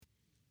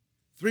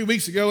3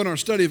 weeks ago in our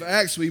study of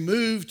Acts, we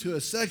moved to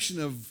a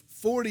section of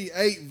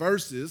 48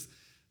 verses,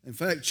 in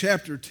fact,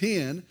 chapter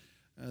 10,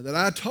 that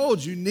I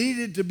told you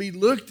needed to be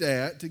looked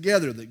at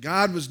together, that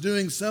God was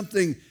doing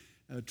something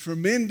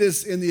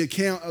tremendous in the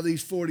account of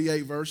these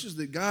 48 verses,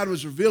 that God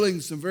was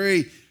revealing some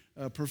very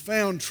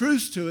profound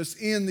truths to us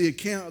in the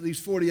account of these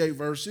 48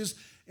 verses,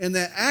 and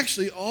that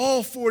actually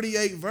all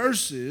 48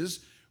 verses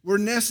were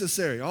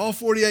necessary. All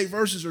 48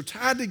 verses are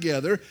tied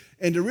together,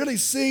 and to really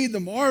see the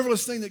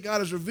marvelous thing that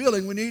God is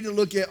revealing, we need to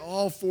look at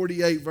all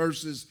 48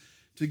 verses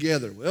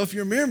together. Well, if you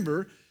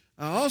remember,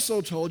 I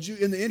also told you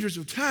in the interest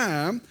of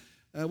time,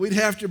 we'd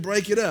have to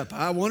break it up.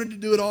 I wanted to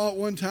do it all at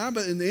one time,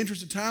 but in the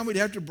interest of time, we'd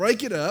have to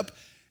break it up,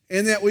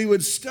 and that we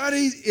would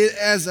study it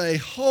as a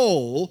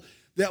whole,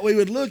 that we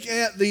would look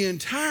at the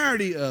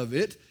entirety of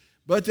it,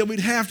 but that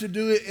we'd have to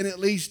do it in at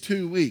least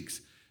 2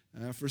 weeks.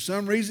 For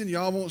some reason,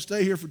 y'all won't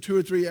stay here for 2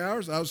 or 3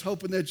 hours. I was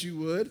hoping that you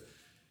would.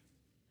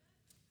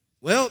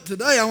 Well,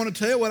 today I want to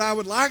tell you what I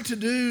would like to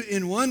do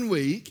in 1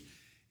 week,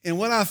 and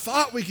what I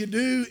thought we could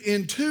do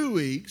in 2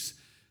 weeks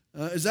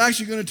is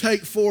actually going to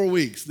take 4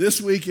 weeks, this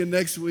week and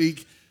next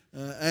week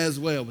as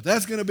well. But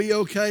that's going to be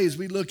okay as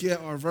we look at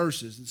our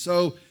verses. And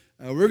so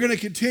we're going to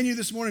continue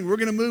this morning. We're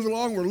going to move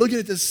along. We're looking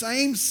at the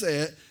same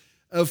set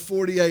of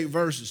 48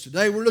 verses.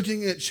 Today we're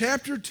looking at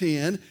chapter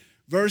 10,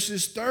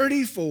 verses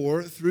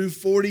 34 through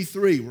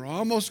 43. We're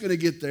almost going to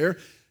get there.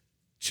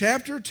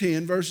 Chapter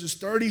 10, verses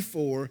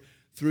 34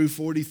 through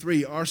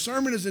 43. Our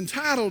sermon is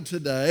entitled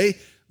today,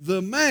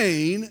 The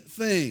Main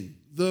Thing.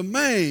 The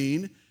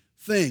Main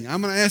Thing.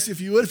 I'm going to ask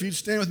if you'd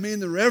stand with me in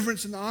the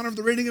reverence and the honor of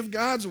the reading of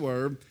God's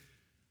Word.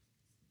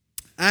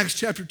 Acts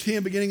chapter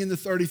 10, beginning in the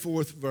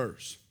 34th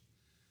verse.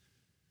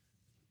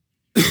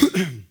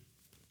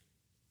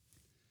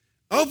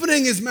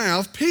 Opening his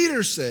mouth,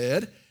 Peter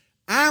said,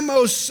 I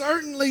most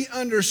certainly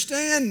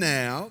understand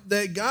now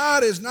that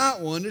God is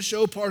not one to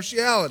show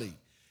partiality,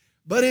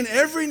 but in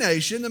every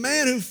nation the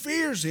man who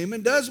fears him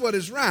and does what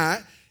is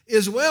right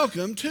is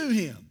welcome to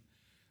him.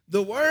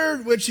 The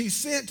word which he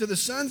sent to the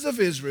sons of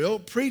Israel,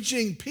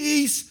 preaching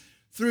peace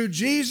through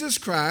Jesus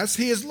Christ,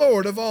 he is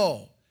Lord of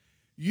all.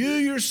 You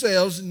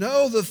yourselves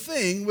know the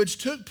thing which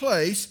took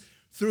place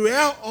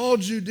throughout all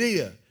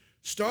Judea,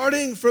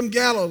 starting from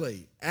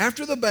Galilee,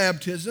 after the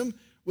baptism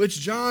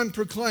which John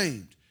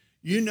proclaimed.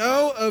 You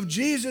know of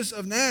Jesus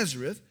of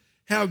Nazareth,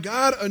 how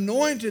God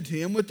anointed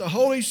him with the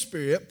Holy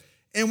Spirit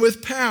and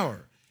with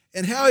power,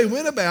 and how he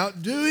went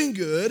about doing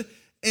good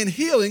and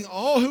healing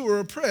all who were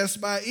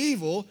oppressed by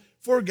evil,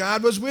 for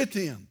God was with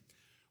him.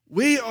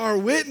 We are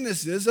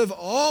witnesses of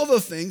all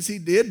the things he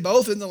did,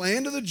 both in the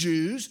land of the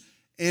Jews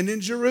and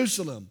in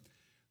Jerusalem.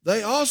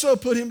 They also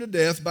put him to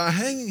death by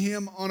hanging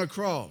him on a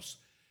cross.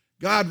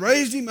 God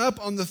raised him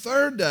up on the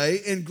third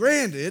day and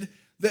granted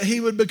that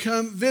he would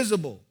become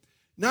visible,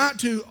 not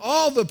to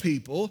all the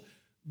people,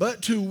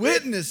 but to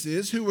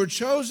witnesses who were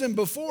chosen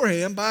before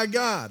him by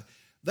God.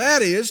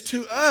 That is,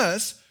 to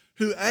us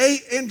who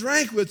ate and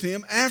drank with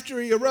him after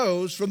he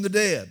arose from the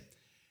dead.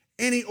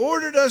 And he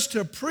ordered us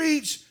to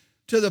preach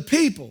to the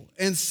people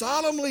and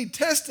solemnly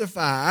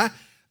testify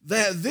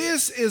that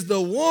this is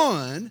the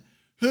one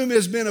whom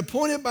has been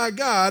appointed by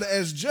God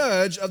as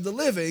judge of the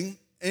living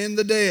and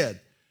the dead.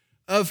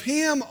 Of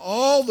him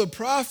all the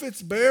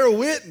prophets bear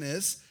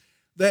witness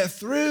that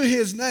through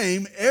his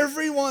name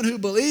everyone who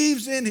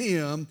believes in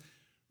him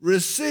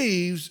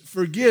receives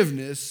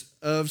forgiveness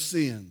of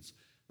sins.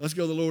 Let's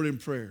go to the Lord in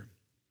prayer.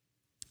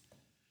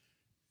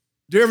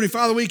 Dear Heavenly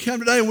Father, we come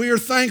today and we are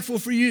thankful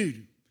for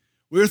you.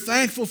 We're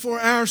thankful for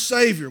our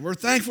Savior. We're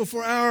thankful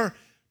for our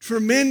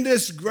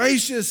tremendous,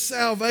 gracious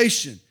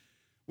salvation.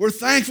 We're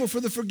thankful for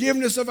the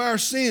forgiveness of our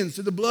sins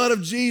through the blood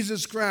of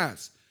Jesus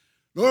Christ.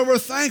 Lord, we're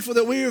thankful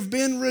that we have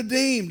been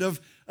redeemed of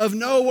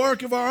no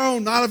work of our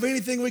own, not of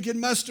anything we can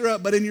muster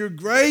up, but in your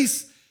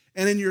grace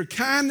and in your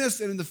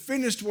kindness and in the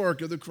finished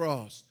work of the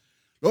cross.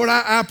 Lord,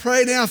 I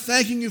pray now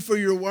thanking you for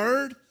your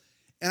word,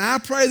 and I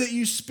pray that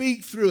you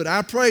speak through it.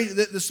 I pray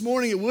that this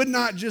morning it would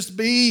not just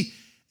be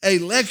a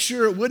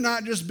lecture, it would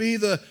not just be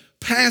the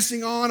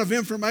passing on of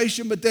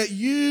information, but that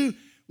you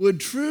would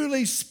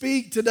truly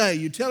speak today.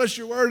 You tell us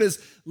your word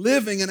is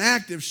living and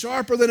active,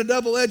 sharper than a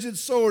double-edged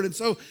sword. And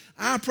so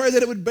I pray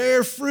that it would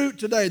bear fruit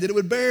today, that it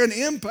would bear an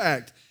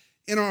impact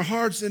in our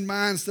hearts and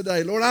minds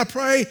today. Lord, I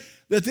pray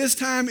that this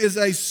time is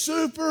a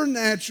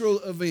supernatural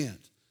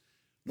event.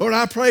 Lord,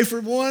 I pray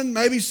for one,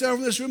 maybe several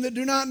in this room that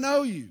do not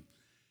know you.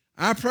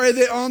 I pray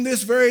that on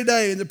this very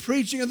day, in the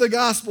preaching of the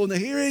gospel and the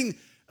hearing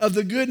of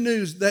the good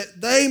news,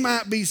 that they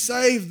might be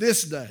saved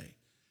this day.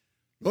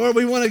 Lord,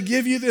 we want to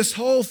give you this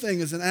whole thing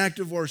as an act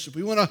of worship.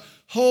 We want to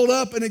hold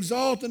up and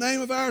exalt the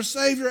name of our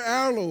Savior,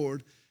 our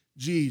Lord,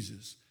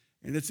 Jesus.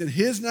 And it's in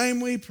his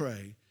name we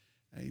pray.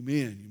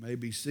 Amen. You may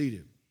be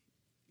seated.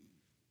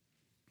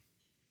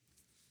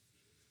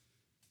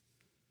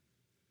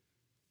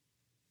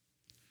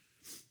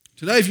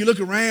 Today, if you look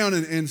around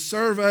and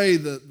survey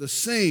the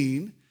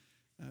scene,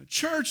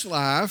 church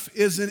life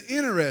is an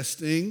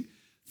interesting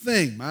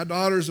thing. My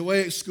daughter's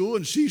away at school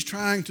and she's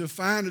trying to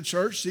find a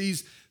church.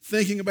 She's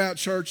thinking about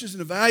churches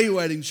and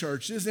evaluating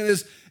churches. And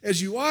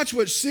as you watch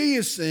what she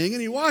is seeing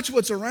and you watch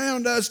what's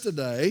around us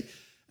today,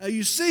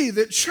 you see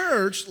that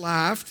church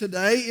life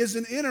today is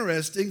an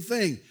interesting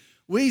thing.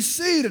 We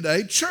see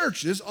today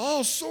churches,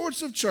 all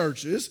sorts of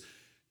churches,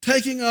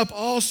 taking up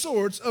all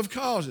sorts of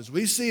causes.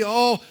 We see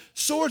all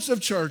sorts of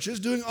churches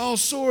doing all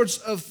sorts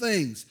of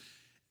things.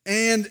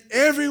 And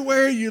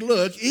everywhere you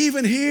look,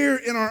 even here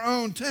in our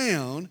own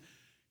town,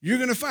 you're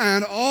going to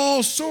find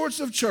all sorts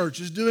of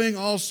churches doing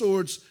all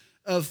sorts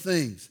of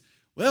things.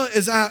 Well,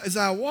 as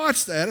I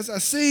watch that, as I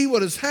see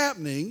what is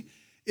happening,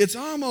 it's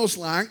almost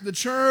like the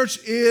church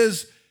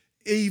is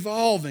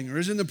evolving or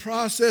is in the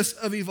process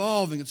of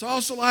evolving. It's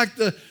also like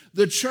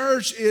the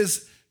church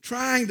is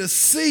trying to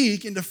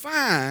seek and to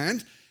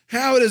find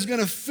how it is going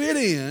to fit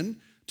in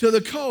to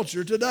the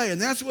culture today.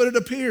 And that's what it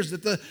appears,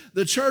 that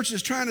the church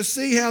is trying to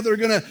see how they're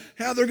going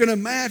to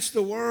match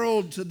the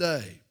world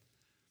today.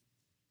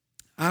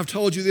 I've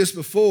told you this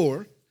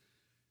before,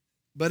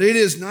 but it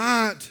is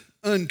not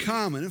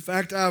uncommon. In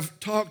fact, I've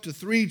talked to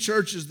 3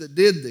 churches that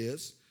did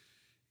this.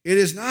 It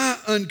is not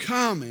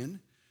uncommon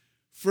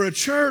for a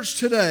church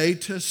today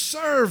to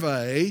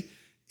survey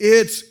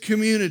its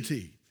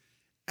community,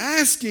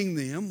 asking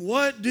them,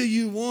 what do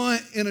you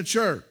want in a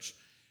church?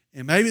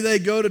 And maybe they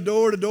go to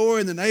door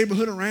in the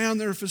neighborhood around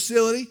their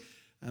facility.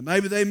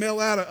 Maybe they mail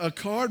out a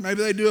card.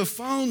 Maybe they do a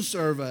phone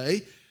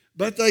survey.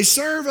 But they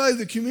survey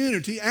the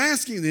community,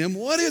 asking them,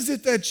 what is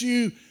it that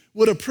you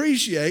would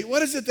appreciate?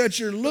 What is it that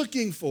you're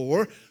looking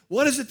for?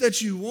 What is it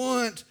that you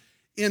want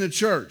in a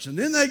church? And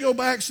then they go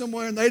back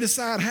somewhere and they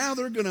decide how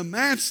they're going to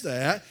match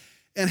that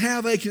and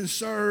how they can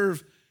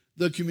serve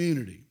the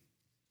community.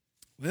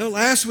 Well,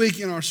 last week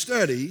in our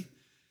study,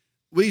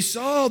 we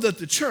saw that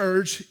the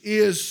church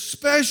is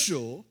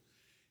special.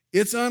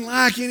 It's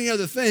unlike any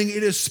other thing.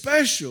 It is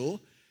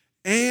special,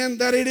 and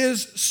that it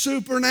is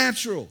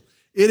supernatural.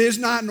 It is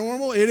not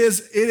normal. It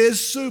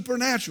is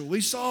supernatural.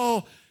 We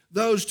saw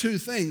those 2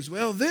 things.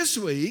 Well, this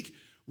week,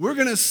 we're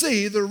going to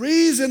see the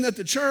reason that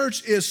the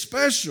church is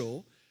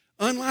special,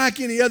 unlike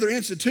any other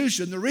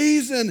institution. The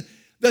reason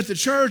that the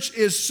church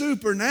is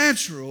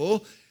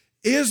supernatural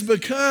is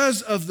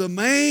because of the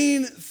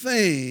main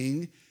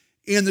thing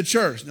in the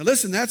church. Now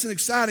listen, that's an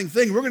exciting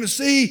thing. We're going to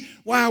see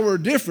why we're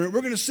different.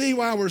 We're going to see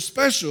why we're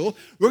special.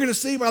 We're going to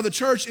see why the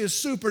church is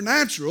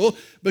supernatural,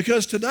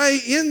 because today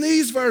in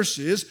these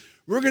verses,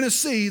 we're going to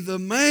see the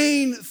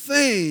main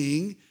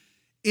thing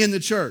in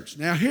the church.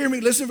 Now hear me,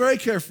 listen very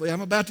carefully.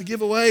 I'm about to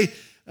give away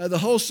the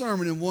whole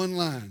sermon in one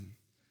line.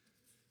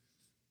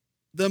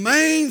 The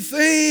main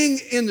thing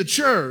in the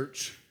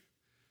church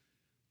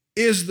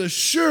is the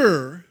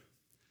sure,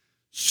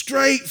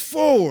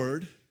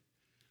 straightforward,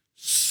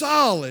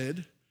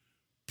 solid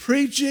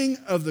preaching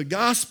of the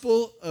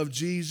gospel of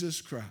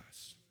Jesus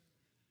Christ.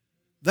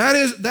 That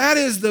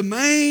is the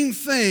main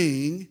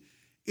thing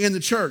in the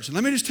church. And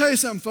let me just tell you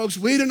something, folks.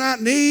 We do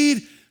not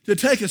need to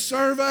take a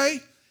survey.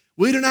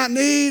 We do not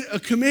need a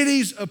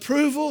committee's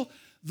approval.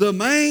 The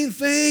main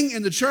thing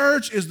in the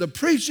church is the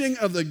preaching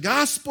of the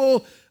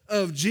gospel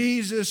of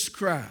Jesus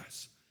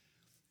Christ.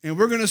 And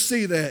we're going to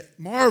see that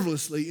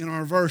marvelously in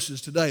our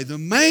verses today. The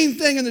main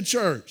thing in the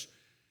church,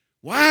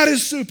 why it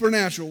is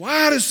supernatural,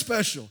 why it is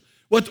special,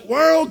 what the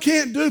world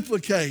can't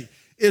duplicate,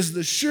 is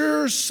the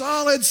sure,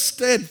 solid,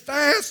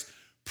 steadfast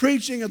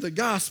preaching of the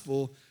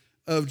gospel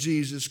of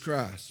Jesus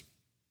Christ.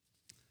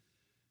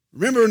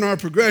 Remember, in our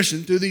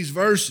progression through these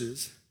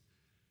verses,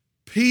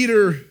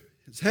 Peter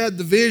has had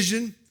the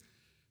vision.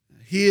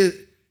 He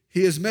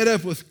has met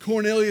up with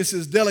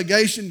Cornelius'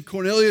 delegation.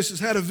 Cornelius has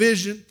had a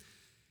vision.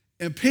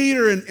 And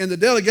Peter and the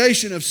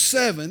delegation of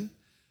 7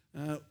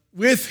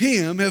 with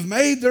him have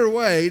made their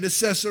way to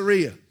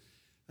Caesarea.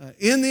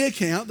 In the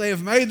account, they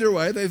have made their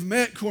way. They've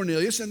met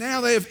Cornelius, and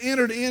now they have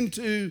entered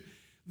into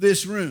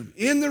this room.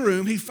 In the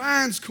room, he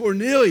finds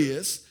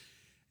Cornelius,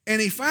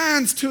 and he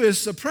finds, to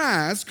his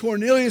surprise,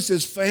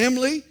 Cornelius'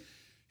 family,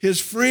 his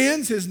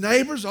friends, his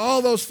neighbors,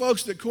 all those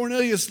folks that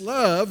Cornelius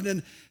loved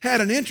and had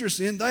an interest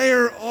in. They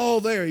are all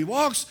there.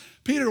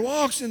 Peter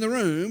walks in the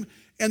room,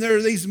 and there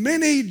are these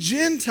many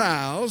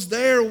Gentiles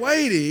there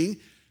waiting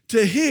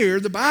to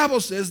hear, the Bible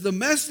says, the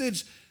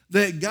message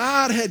that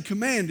God had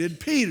commanded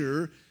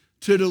Peter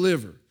to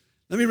deliver.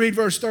 Let me read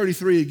verse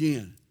 33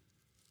 again.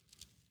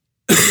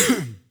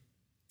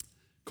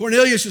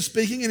 Cornelius is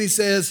speaking, and he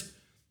says,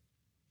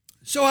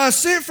 "So I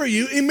sent for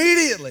you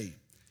immediately,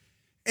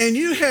 and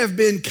you have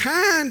been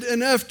kind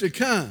enough to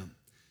come.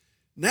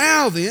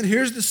 Now then,"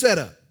 here's the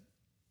setup.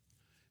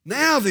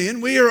 "Now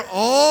then, we are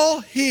all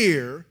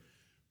here,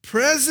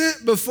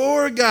 present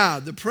before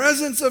God," the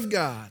presence of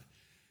God,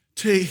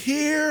 "to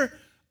hear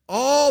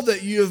all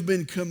that you have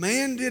been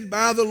commanded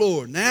by the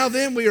Lord." Now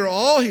then, we are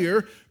all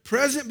here,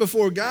 present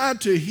before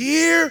God, to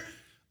hear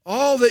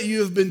all that you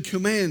have been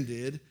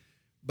commanded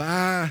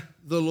by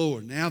the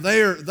Lord. Now they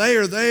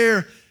are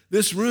there,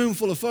 this room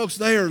full of folks,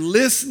 they are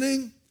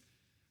listening.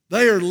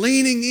 They are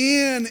leaning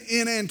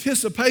in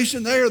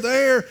anticipation. They are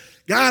there.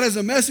 God has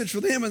a message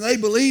for them, and they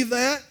believe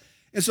that.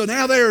 And so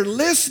now they are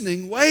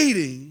listening,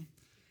 waiting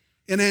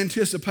in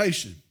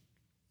anticipation.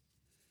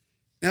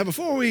 Now,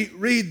 before we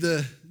read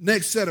the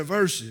next set of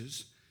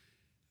verses,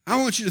 I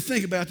want you to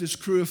think about this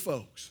crew of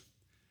folks.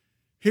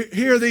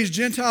 Here are these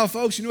Gentile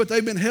folks. You know what?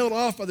 They've been held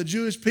off by the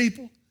Jewish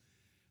people.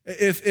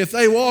 If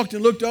they walked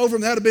and looked over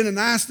them, that would have been a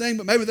nice thing,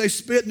 but maybe they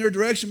spit in their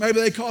direction.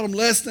 Maybe they called them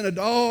less than a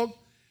dog.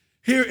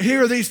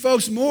 Here are these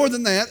folks more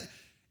than that,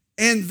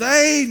 and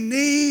they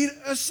need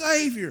a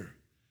Savior.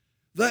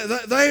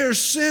 They are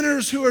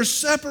sinners who are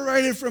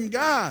separated from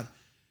God.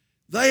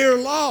 They are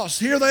lost.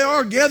 Here they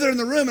are gathered in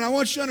the room, and I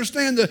want you to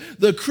understand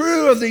the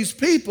crew of these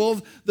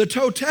people, the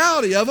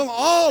totality of them,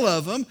 all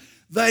of them,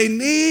 they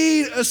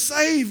need a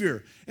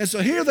Savior. And so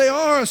here they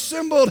are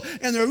assembled,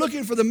 and they're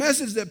looking for the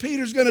message that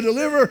Peter's going to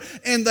deliver,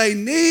 and they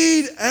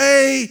need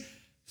a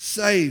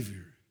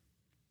Savior.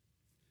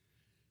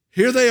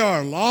 Here they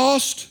are,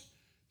 lost,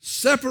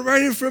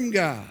 separated from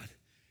God,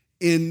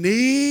 in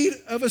need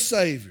of a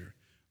Savior.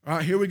 All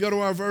right, here we go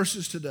to our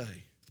verses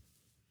today.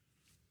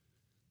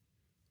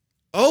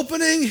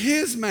 Opening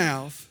his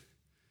mouth,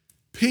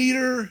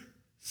 Peter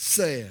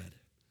said.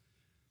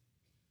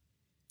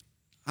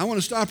 I want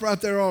to stop right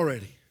there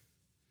already.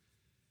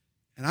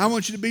 And I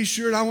want you to be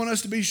sure, and I want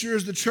us to be sure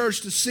as the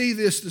church to see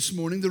this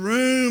morning. The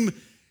room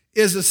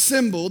is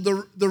assembled.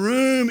 The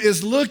room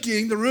is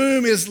looking. The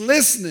room is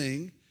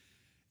listening.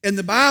 And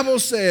the Bible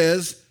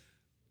says,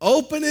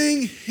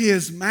 opening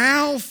his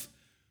mouth,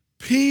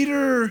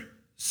 Peter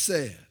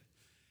said.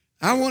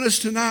 I want us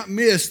to not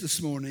miss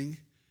this morning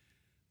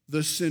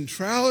the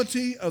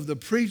centrality of the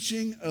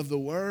preaching of the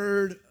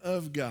Word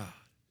of God.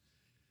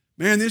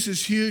 Man, this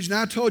is huge. And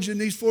I told you in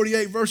these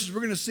 48 verses, we're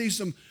going to see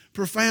some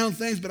profound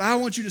things, but I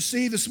want you to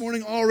see this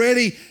morning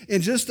already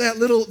in just that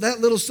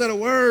little set of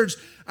words,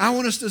 I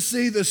want us to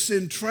see the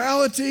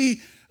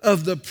centrality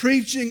of the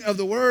preaching of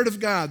the Word of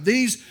God.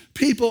 These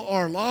people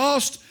are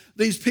lost.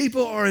 These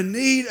people are in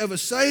need of a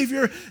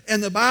Savior.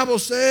 And the Bible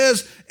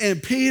says,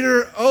 and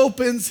Peter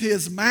opens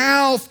his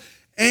mouth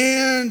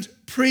and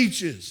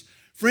preaches.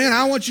 Friend,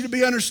 I want you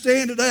to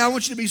understand today, I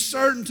want you to be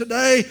certain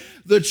today,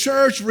 the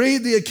church,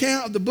 read the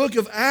account of the book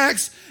of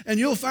Acts, and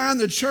you'll find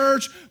the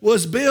church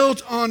was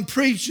built on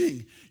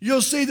preaching.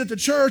 You'll see that the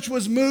church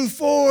was moved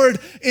forward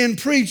in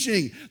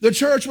preaching. The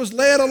church was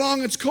led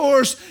along its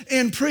course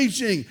in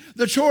preaching.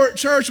 The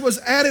church was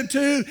added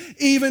to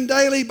even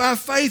daily by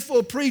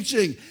faithful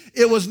preaching.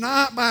 It was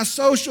not by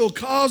social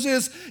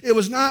causes. It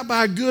was not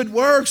by good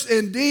works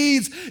and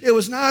deeds. It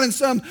was not in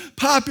some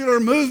popular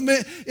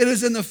movement. It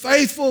is in the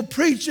faithful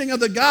preaching of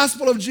the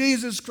gospel of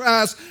Jesus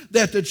Christ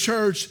that the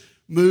church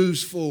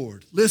moves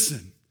forward.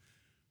 Listen,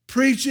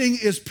 preaching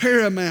is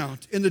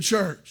paramount in the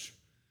church.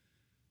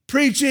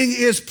 Preaching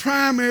is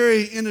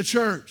primary in the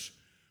church.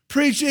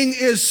 Preaching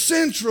is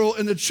central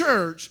in the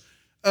church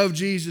of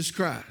Jesus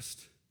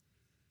Christ.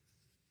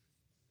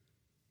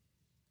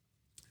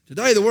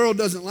 Today, the world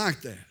doesn't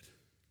like that.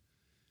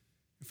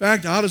 In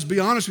fact, I'll just be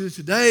honest with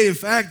you today. In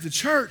fact, the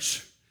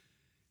church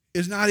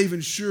is not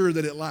even sure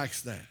that it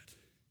likes that.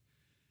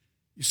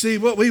 You see,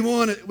 what we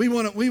want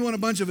a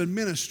bunch of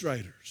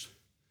administrators.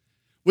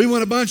 We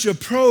want a bunch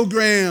of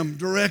program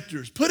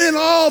directors. Put in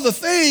all the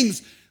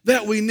things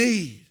that we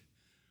need.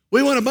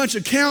 We want a bunch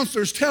of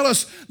counselors tell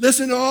us,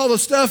 listen to all the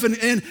stuff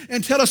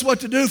and tell us what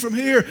to do from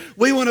here.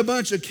 We want a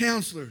bunch of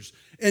counselors.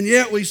 And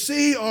yet we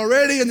see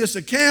already in this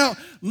account,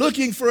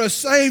 looking for a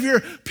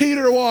Savior,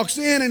 Peter walks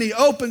in and he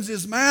opens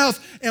his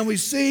mouth, and we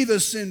see the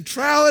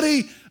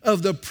centrality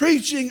of the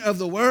preaching of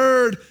the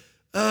Word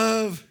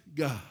of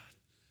God.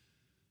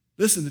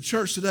 Listen, the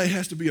church today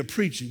has to be a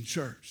preaching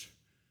church.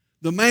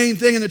 The main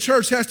thing in the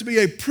church has to be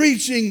a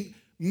preaching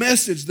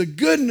message, the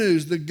good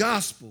news, the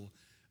gospel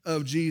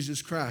of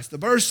Jesus Christ. The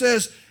verse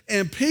says,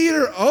 and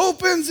Peter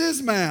opens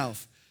his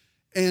mouth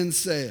and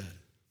said.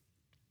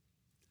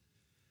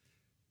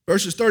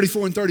 Verses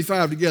 34 and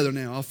 35 together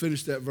now. I'll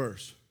finish that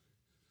verse.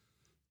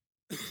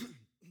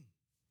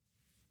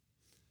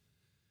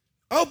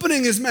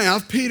 Opening his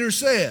mouth, Peter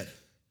said,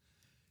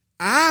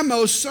 I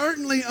most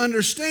certainly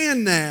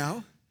understand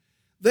now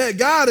that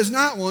God is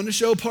not one to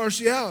show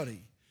partiality,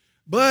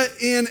 but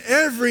in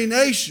every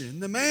nation,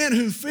 the man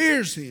who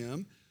fears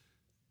him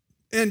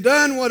and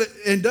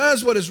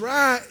does what is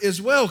right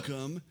is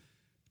welcome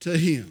to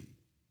him.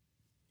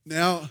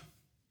 Now,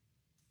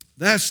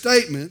 that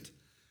statement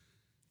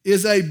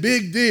is a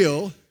big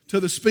deal to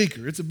the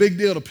speaker. It's a big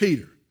deal to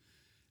Peter.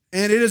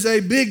 And it is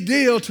a big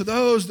deal to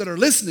those that are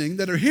listening,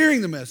 that are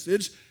hearing the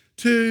message,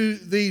 to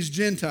these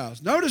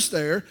Gentiles. Notice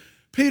there,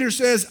 Peter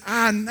says,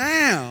 I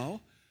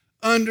now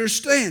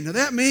understand. Now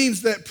that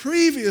means that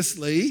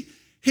previously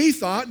he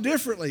thought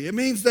differently. It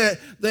means that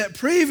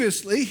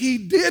previously he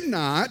did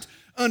not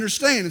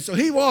understand. And so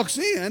he walks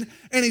in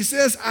and he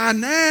says, I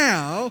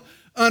now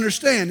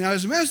understand. Now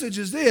his message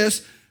is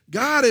this: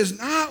 God is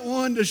not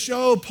one to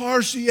show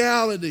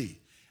partiality.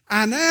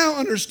 I now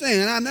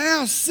understand. I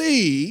now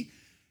see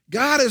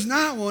God is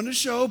not one to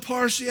show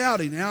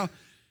partiality. Now,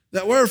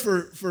 that word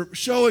for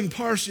showing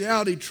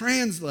partiality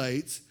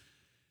translates,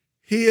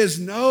 he is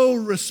no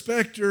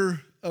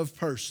respecter of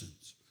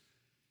persons.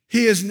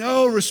 He is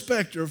no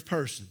respecter of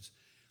persons.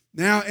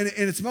 Now, in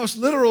its most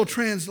literal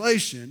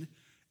translation,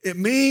 It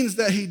means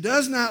that he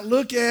does not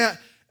look at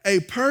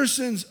a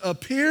person's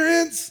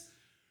appearance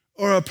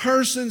or a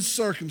person's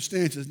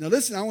circumstances. Now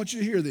listen, I want you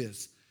to hear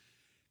this.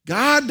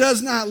 God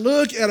does not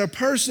look at a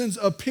person's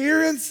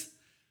appearance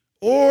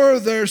or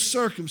their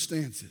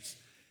circumstances.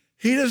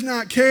 He does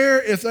not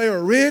care if they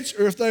are rich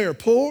or if they are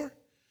poor.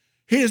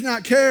 He does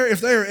not care if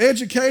they are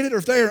educated or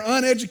if they are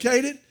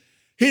uneducated.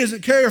 He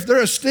doesn't care if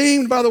they're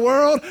esteemed by the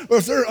world or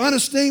if they're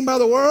unesteemed by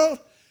the world.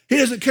 He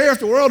doesn't care if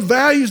the world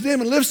values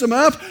them and lifts them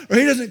up, or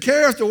he doesn't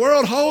care if the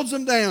world holds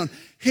them down.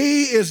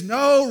 He is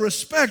no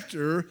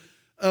respecter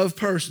of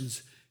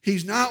persons.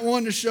 He's not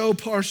one to show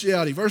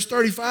partiality. Verse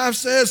 35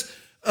 says,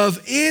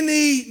 of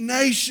any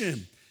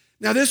nation.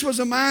 Now this was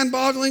a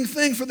mind-boggling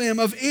thing for them,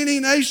 of any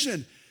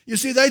nation. You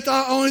see, they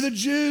thought only the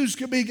Jews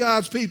could be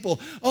God's people.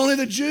 Only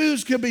the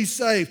Jews could be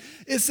saved.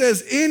 It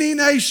says any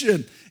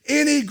nation,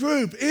 any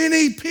group,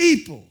 any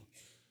people.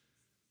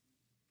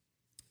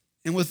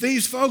 And with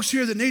these folks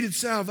here that needed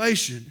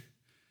salvation,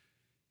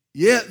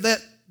 yet that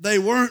they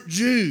weren't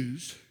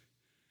Jews,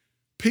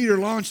 Peter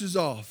launches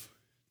off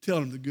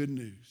telling them the good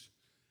news.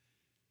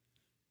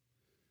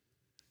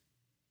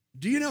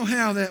 Do you know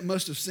how that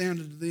must have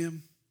sounded to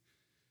them?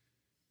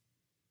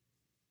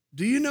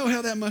 Do you know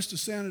how that must have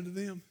sounded to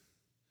them?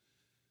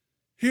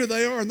 Here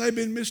they are, and they've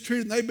been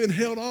mistreated, and they've been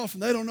held off,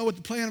 and they don't know what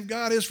the plan of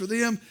God is for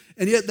them,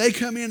 and yet they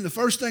come in, and the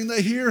first thing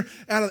they hear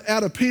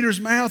out of Peter's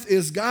mouth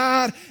is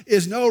God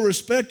is no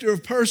respecter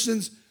of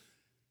persons.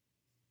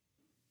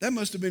 That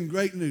must have been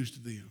great news to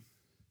them.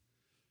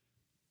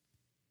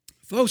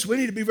 Folks, we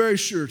need to be very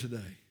sure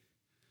today.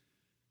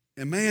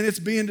 And man, it's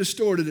being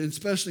distorted,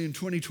 especially in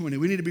 2020.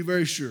 We need to be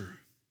very sure.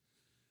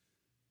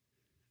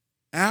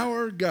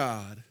 Our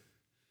God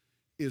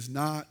is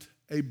not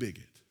a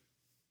bigot.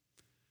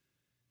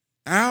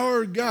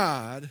 Our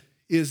God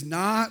is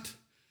not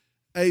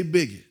a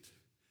bigot.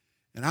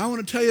 And I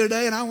want to tell you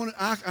today, and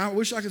I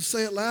wish I could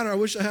say it louder. I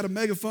wish I had a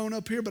megaphone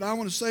up here, but I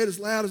want to say it as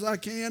loud as I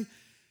can.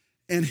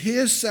 And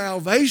his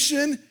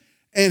salvation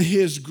and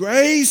his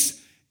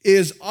grace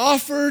is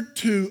offered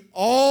to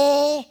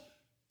all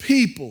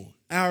people.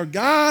 Our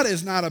God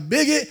is not a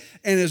bigot,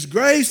 and his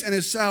grace and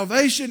his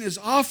salvation is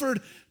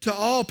offered to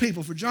all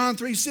people. For John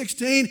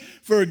 3:16,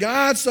 for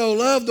God so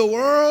loved the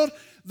world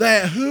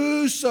that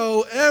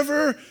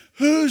whosoever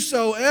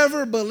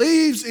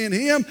believes in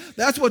him,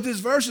 that's what this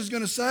verse is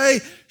going to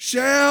say,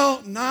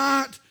 shall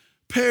not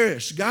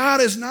perish.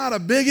 God is not a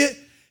bigot.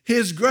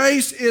 His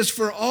grace is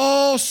for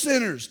all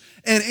sinners.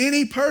 And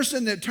any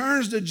person that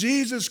turns to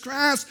Jesus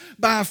Christ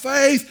by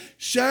faith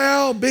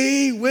shall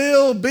be,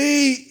 will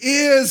be,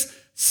 is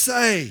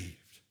saved.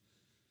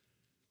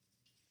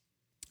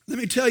 Let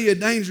me tell you a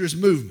dangerous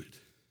movement.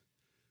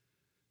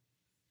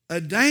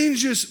 A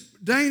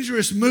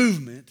dangerous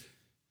movement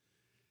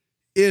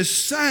is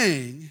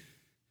saying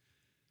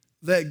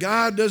that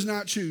God does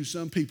not choose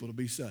some people to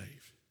be saved.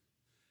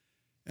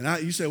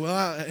 And you say,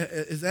 well,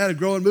 is that a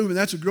growing movement?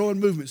 That's a growing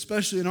movement,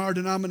 especially in our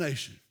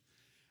denomination.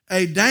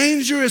 A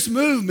dangerous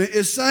movement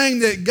is saying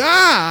that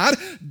God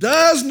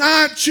does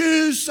not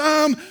choose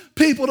some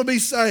people to be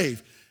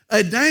saved.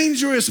 A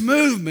dangerous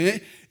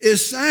movement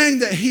is saying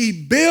that he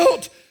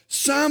built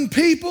some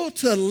people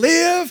to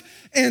live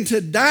and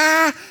to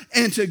die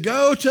and to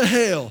go to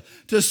hell,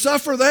 to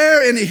suffer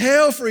there in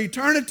hell for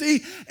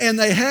eternity, and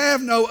they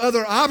have no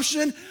other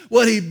option.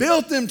 What he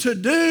built them to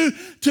do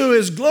to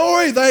his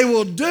glory, they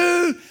will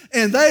do,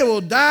 and they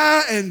will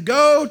die and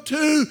go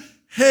to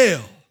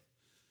hell.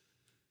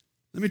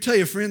 Let me tell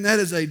you, friend, that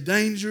is a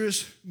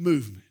dangerous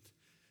movement.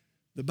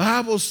 The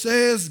Bible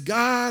says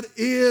God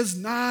is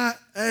not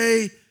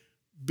a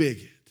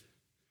bigot.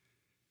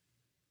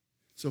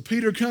 So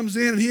Peter comes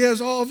in, and he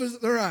has all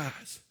of their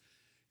eyes.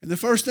 And the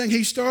first thing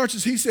he starts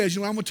is he says,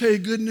 I'm going to tell you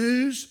good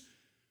news.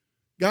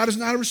 God is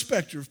not a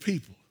respecter of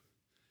people.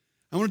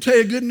 I want to tell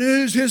you good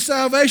news. His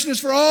salvation is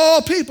for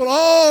all people,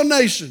 all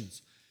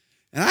nations.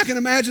 And I can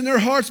imagine their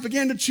hearts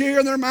begin to cheer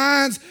and their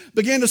minds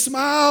begin to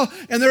smile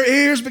and their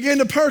ears begin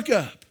to perk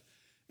up.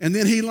 And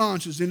then he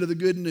launches into the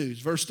good news.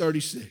 Verse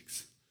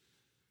 36.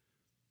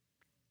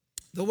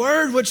 The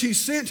word which he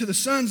sent to the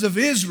sons of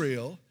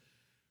Israel,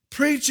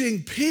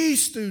 preaching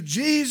peace through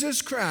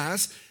Jesus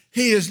Christ,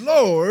 he is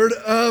Lord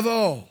of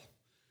all.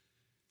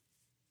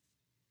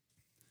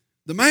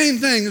 The main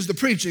thing is the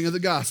preaching of the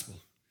gospel.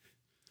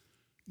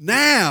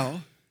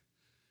 Now,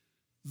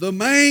 the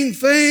main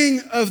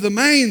thing of the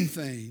main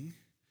thing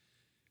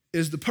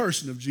is the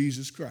person of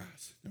Jesus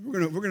Christ. Now,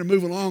 we're going to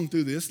move along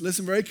through this.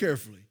 Listen very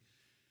carefully.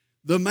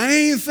 The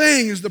main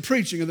thing is the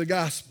preaching of the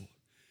gospel.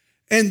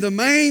 And the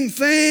main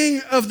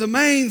thing of the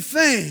main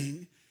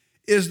thing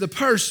is the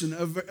person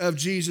of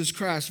Jesus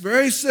Christ.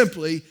 Very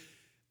simply,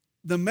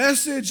 the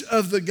message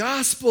of the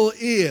gospel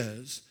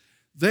is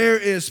there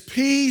is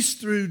peace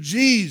through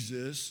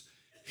Jesus.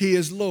 He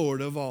is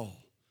Lord of all.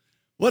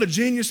 What a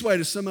genius way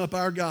to sum up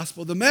our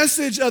gospel. The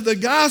message of the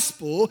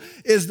gospel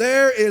is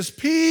there is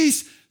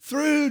peace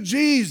through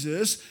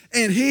Jesus,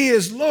 and he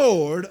is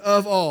Lord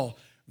of all.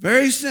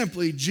 Very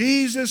simply,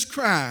 Jesus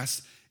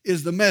Christ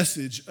is the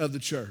message of the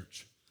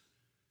church.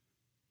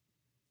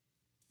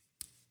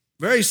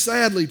 Very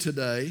sadly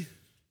today,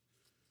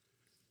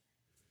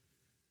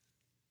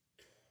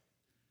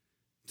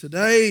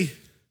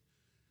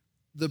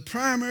 the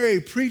primary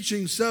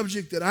preaching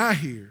subject that I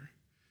hear,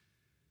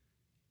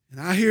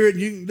 and I hear it,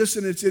 and you can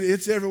listen,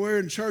 it's everywhere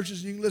in churches,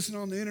 and you can listen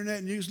on the internet,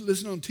 and you can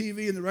listen on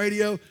TV and the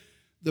radio.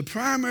 The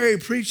primary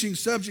preaching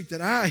subject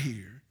that I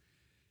hear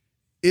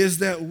is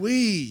that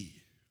we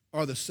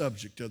are the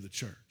subject of the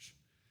church,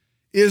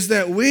 is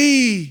that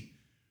we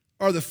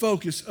are the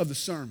focus of the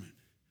sermon.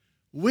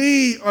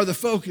 We are the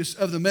focus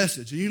of the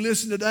message. And you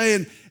listen today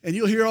and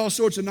you'll hear all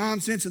sorts of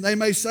nonsense, and they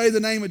may say the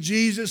name of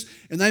Jesus,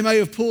 and they may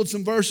have pulled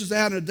some verses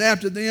out and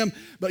adapted them,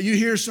 but you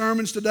hear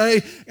sermons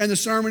today, and the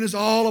sermon is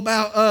all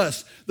about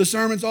us. The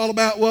sermon's all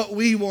about what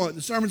we want.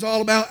 The sermon's all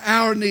about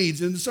our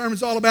needs, and the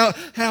sermon's all about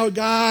how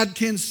God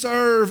can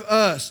serve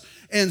us.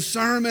 And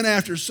sermon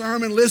after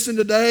sermon, listen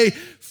today,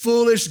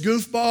 foolish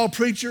goofball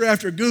preacher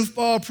after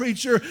goofball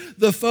preacher,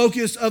 the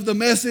focus of the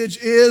message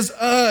is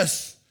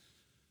us.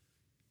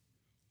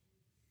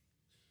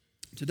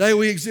 Today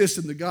we exist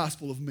in the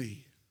gospel of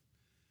me.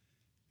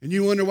 And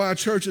you wonder why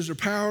churches are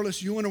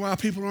powerless. You wonder why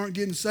people aren't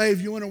getting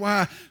saved. You wonder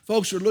why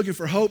folks are looking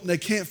for hope and they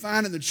can't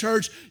find it in the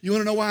church. You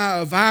want to know why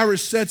a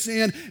virus sets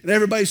in and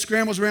everybody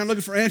scrambles around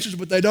looking for answers,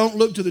 but they don't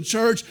look to the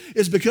church.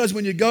 It's because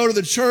when you go to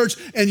the church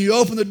and you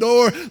open the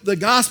door, the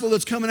gospel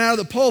that's coming out of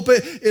the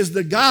pulpit is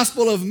the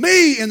gospel of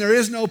me, and there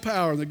is no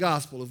power in the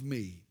gospel of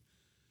me.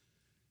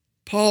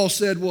 Paul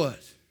said what?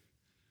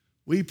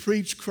 We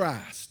preach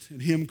Christ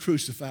and Him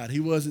crucified. He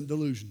wasn't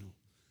delusional.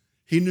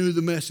 He knew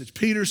the message.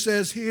 Peter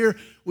says here,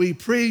 we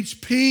preach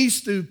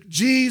peace through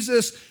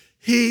Jesus.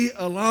 He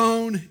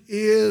alone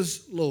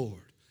is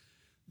Lord.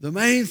 The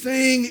main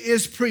thing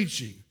is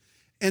preaching.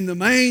 And the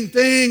main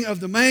thing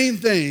of the main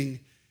thing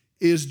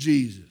is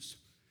Jesus.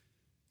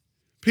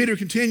 Peter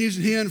continues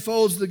and he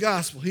unfolds the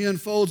gospel. He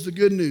unfolds the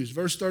good news.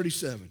 Verse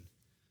 37.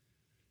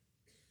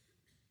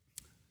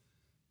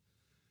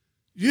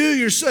 You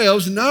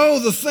yourselves know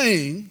the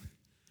thing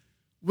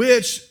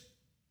which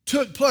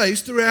took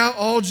place throughout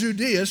all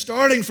Judea,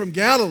 starting from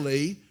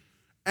Galilee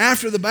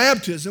after the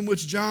baptism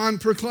which John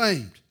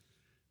proclaimed.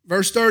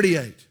 Verse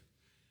 38.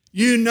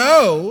 You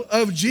know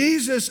of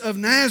Jesus of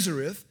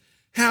Nazareth,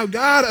 how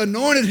God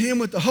anointed him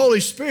with the Holy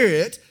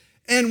Spirit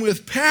and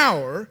with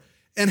power,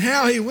 and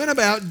how he went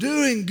about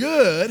doing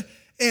good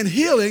and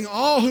healing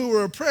all who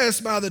were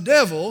oppressed by the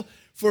devil,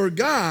 for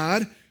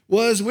God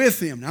was with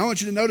him. Now I want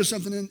you to notice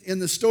something in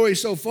the story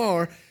so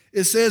far.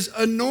 It says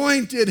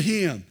anointed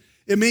him.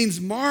 It means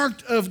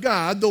marked of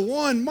God, the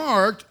one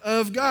marked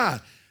of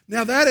God.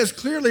 Now that is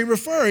clearly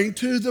referring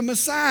to the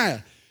Messiah.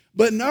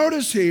 But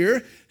notice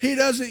here, he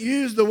doesn't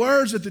use the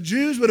words that the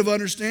Jews would have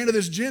understood to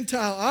this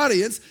Gentile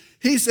audience.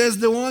 He says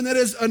the one that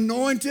is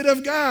anointed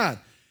of God.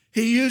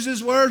 He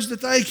uses words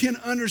that they can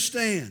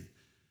understand.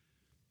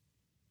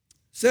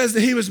 Says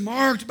that he was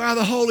marked by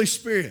the Holy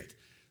Spirit.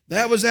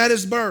 That was at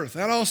his birth.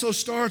 That also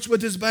starts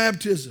with his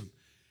baptism.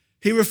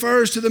 He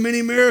refers to the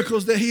many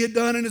miracles that he had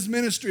done in his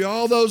ministry,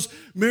 all those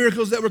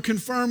miracles that were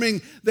confirming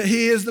that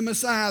he is the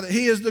Messiah, that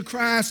he is the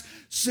Christ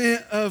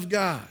sent of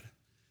God.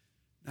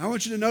 Now I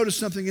want you to notice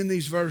something in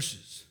these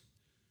verses.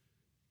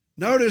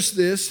 Notice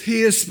this,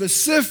 he is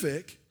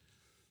specific,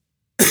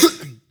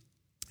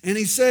 and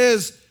he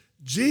says,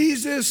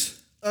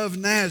 Jesus of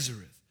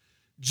Nazareth.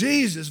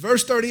 Jesus,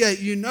 verse 38,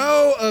 you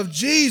know of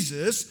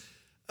Jesus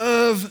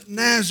of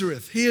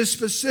Nazareth. He is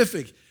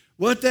specific.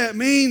 What that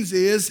means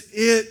is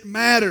it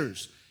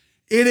matters.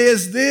 It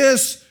is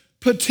this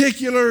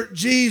particular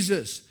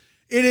Jesus.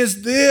 It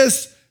is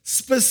this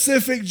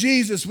specific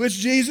Jesus. Which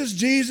Jesus?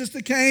 Jesus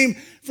that came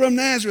from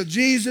Nazareth.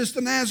 Jesus the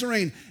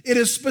Nazarene. It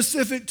is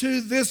specific to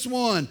this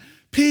one.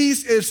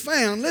 Peace is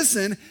found,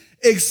 listen,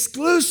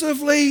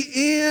 exclusively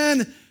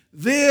in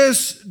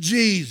this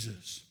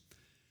Jesus.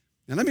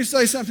 Now let me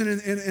say something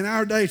in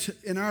our day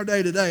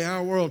today,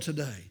 our world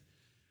today.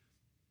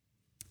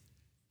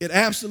 It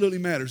absolutely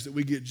matters that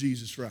we get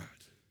Jesus right.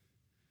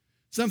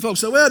 Some folks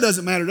say, well, it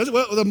doesn't matter, does it?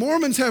 Well, the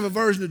Mormons have a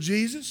version of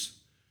Jesus.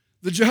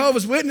 The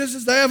Jehovah's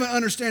Witnesses, they have an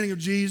understanding of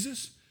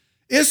Jesus.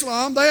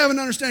 Islam, they have an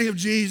understanding of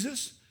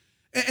Jesus.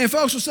 And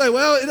folks will say,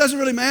 well, it doesn't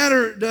really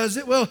matter, does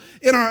it? Well,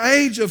 in our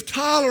age of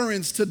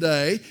tolerance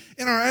today,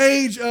 in our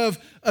age of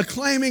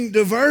acclaiming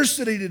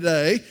diversity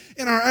today,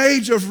 in our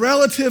age of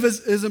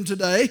relativism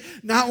today,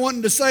 not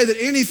wanting to say that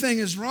anything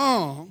is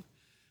wrong,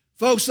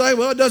 folks say,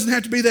 well, it doesn't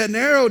have to be that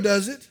narrow,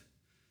 does it?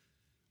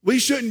 We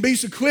shouldn't be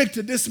so quick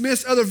to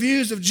dismiss other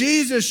views of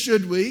Jesus,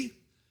 should we?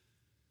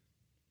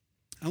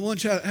 I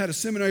once had a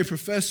seminary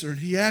professor, and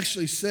he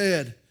actually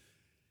said,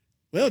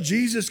 well,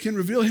 Jesus can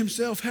reveal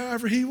himself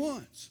however he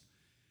wants.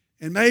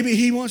 And maybe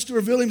he wants to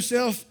reveal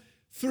himself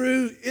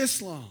through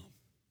Islam.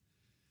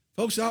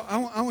 Folks,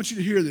 I want you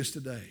to hear this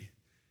today.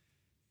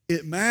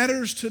 It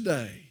matters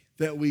today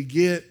that we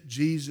get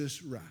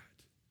Jesus right.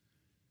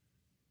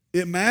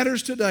 It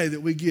matters today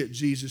that we get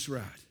Jesus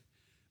right.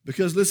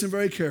 Because listen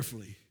very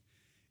carefully.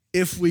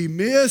 If we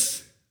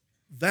miss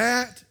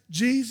that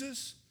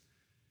Jesus,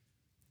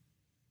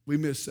 we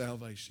miss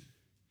salvation.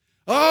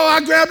 Oh,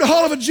 I grabbed a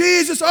hold of a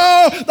Jesus.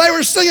 Oh, they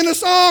were singing the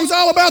songs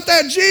all about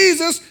that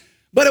Jesus,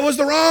 but it was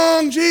the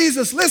wrong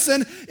Jesus.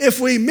 Listen, if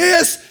we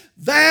miss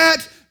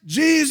that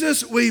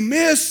Jesus, we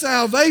miss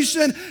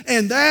salvation,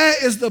 and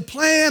that is the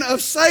plan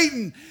of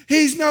Satan.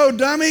 He's no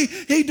dummy.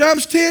 He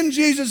dumps 10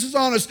 Jesuses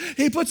on us.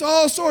 He puts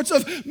all sorts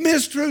of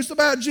mistruths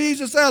about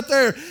Jesus out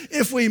there.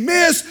 If we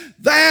miss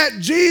that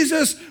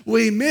Jesus,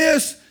 we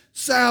miss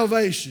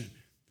salvation.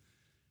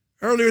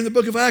 Earlier in the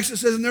book of Acts it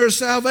says, and there is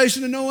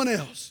salvation in no one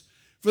else.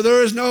 For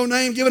there is no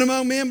name given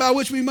among men by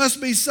which we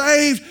must be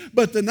saved,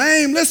 but the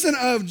name, listen,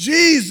 of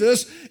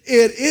Jesus.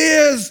 It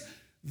is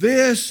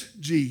this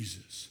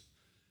Jesus.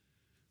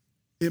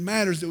 It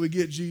matters that we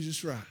get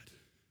Jesus right.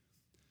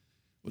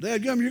 Well,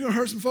 dadgum, you're going to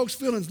hurt some folks'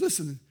 feelings.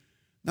 Listen,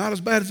 not as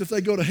bad as if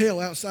they go to hell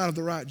outside of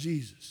the right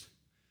Jesus.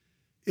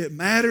 It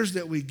matters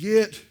that we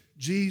get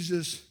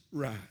Jesus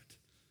right.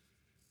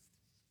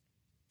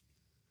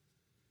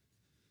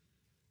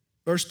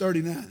 Verse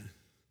 39.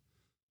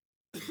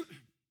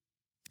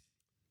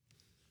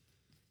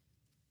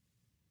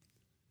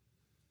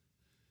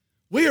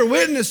 We are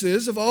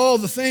witnesses of all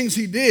the things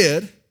he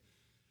did,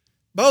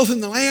 both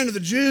in the land of the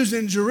Jews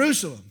and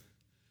Jerusalem.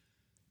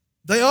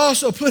 They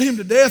also put him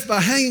to death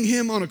by hanging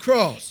him on a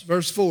cross.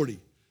 Verse 40.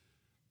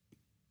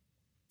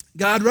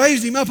 God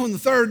raised him up on the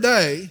third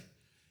day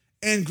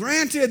and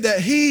granted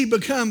that he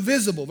become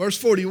visible. Verse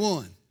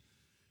 41.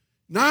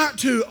 Not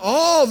to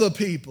all the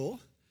people,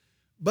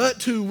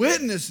 but to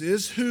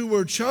witnesses who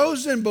were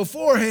chosen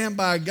beforehand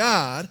by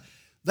God,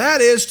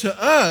 that is,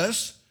 to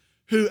us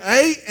who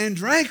ate and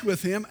drank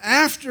with him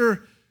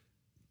after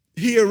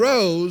he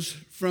arose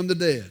from the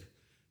dead.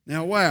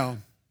 Now, wow.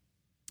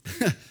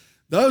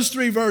 Those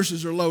 3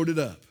 verses are loaded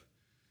up.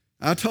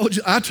 I told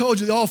you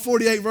that all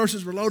 48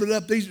 verses were loaded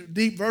up. These are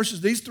deep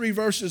verses. These 3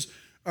 verses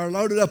are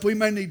loaded up. We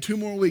may need 2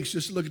 more weeks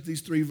just to look at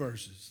these 3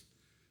 verses.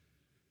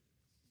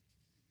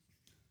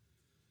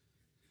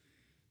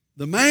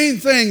 The main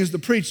thing is the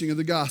preaching of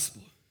the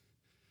gospel.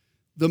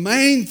 The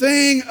main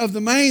thing of the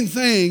main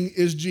thing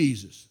is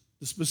Jesus,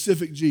 the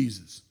specific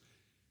Jesus.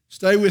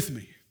 Stay with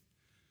me.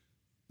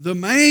 The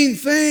main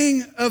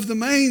thing of the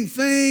main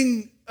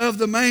thing of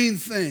the main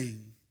thing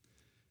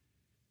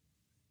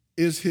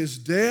is his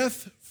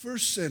death for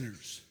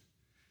sinners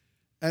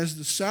as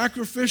the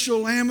sacrificial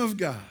Lamb of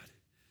God,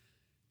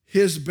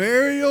 his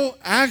burial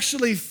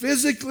actually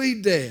physically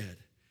dead,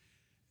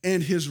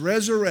 and his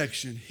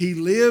resurrection, he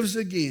lives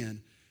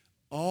again,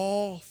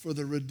 all for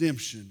the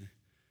redemption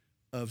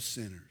of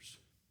sinners.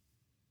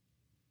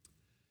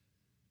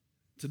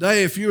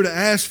 Today, if you were to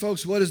ask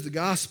folks, what is the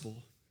gospel?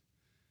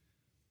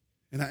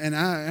 And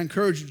I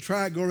encourage you to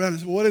try it, go around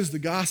and say, what is the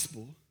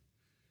gospel?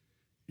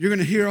 You're going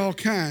to hear all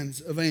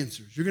kinds of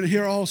answers. You're going to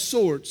hear all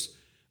sorts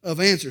of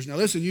answers. Now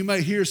listen, you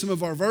may hear some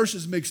of our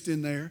verses mixed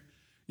in there.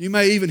 You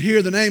may even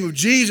hear the name of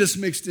Jesus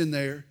mixed in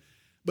there.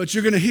 But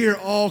you're going to hear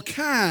all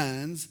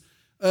kinds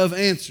of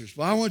answers.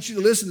 Well, I want you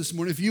to listen this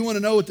morning. If you want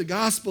to know what the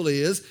gospel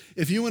is,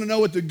 if you want to know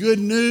what the good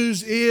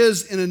news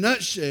is in a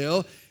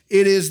nutshell,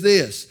 it is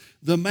this.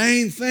 The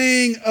main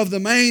thing of the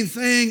main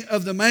thing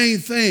of the main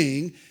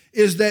thing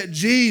is that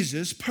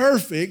Jesus,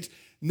 perfect,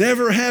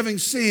 never having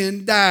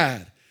sinned,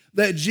 died.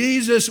 That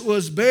Jesus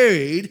was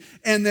buried,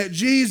 and that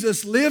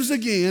Jesus lives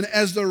again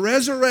as the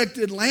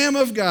resurrected Lamb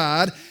of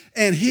God,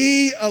 and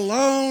he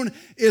alone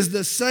is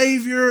the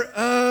Savior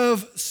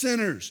of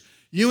sinners.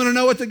 You want to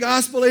know what the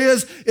gospel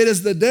is? It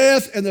is the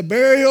death and the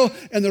burial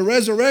and the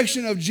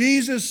resurrection of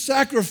Jesus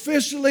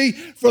sacrificially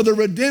for the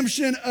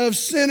redemption of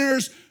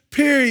sinners,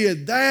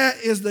 period.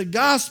 That is the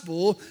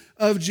gospel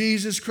of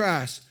Jesus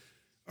Christ.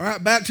 All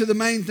right, back to the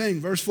main thing,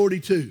 verse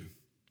 42.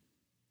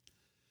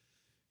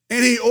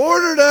 And he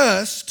ordered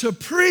us to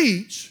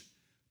preach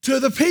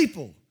to the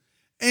people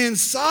and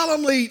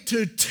solemnly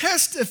to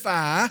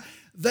testify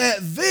that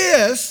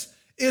this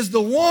is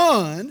the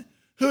one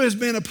who has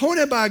been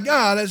appointed by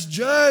God as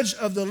judge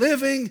of the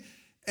living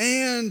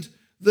and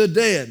the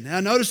dead. Now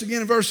notice again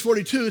in verse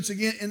 42, it's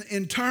again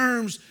in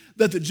terms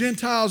that the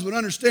Gentiles would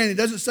understand. He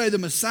doesn't say the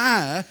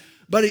Messiah,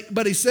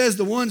 but he says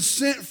the one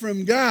sent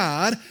from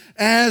God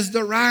as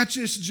the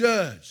righteous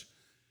judge.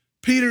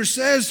 Peter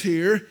says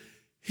here,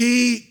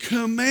 he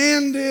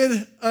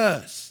commanded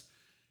us,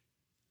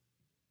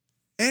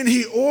 and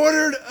he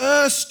ordered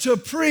us to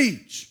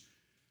preach.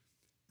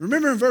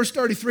 Remember in verse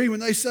 33 when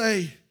they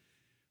say,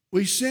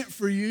 we sent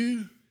for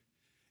you,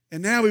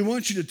 and now we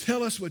want you to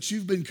tell us what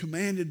you've been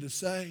commanded to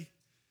say.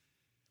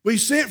 We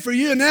sent for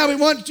you, and now we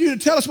want you to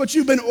tell us what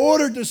you've been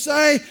ordered to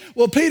say.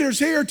 Well, Peter's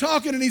here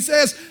talking, and he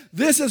says,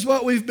 this is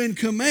what we've been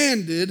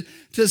commanded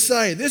to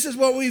say. This is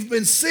what we've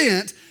been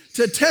sent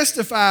to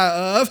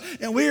testify of,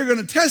 and we are going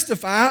to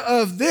testify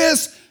of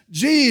this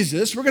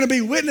Jesus. We're going to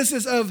be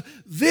witnesses of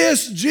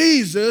this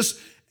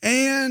Jesus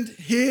and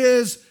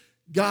his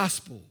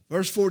gospel.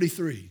 Verse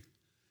 43,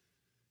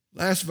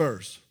 last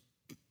verse.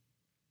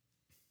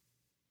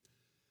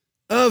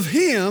 Of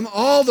him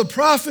all the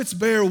prophets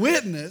bear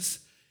witness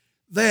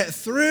that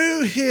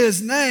through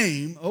his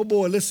name, oh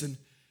boy, listen,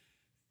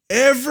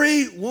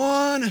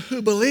 everyone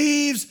who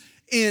believes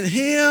in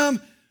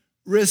him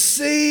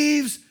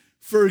receives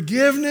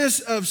forgiveness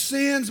of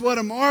sins. What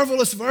a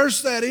marvelous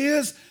verse that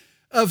is.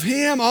 Of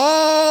him,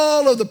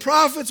 all of the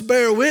prophets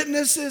bear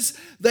witnesses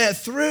that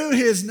through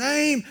his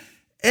name,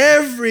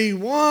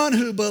 everyone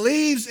who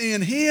believes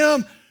in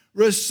him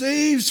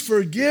receives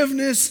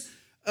forgiveness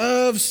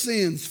of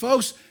sins.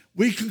 Folks,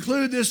 we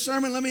conclude this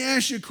sermon. Let me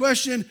ask you a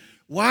question.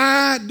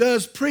 Why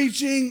does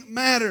preaching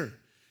matter?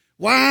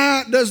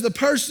 Why does the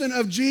person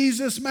of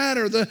Jesus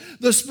matter?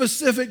 The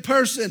specific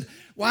person.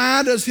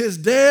 Why does his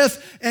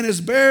death and his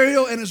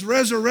burial and his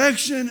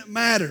resurrection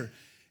matter?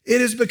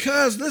 It is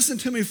because, listen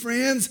to me,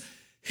 friends,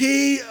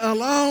 he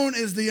alone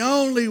is the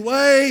only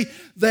way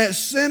that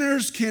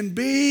sinners can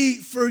be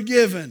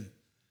forgiven.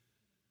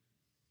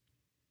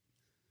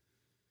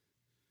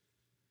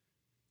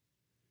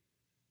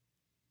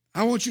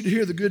 I want you to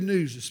hear the good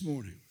news this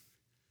morning.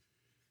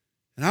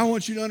 And I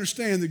want you to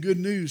understand the good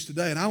news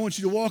today. And I want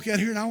you to walk out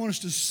here and I want us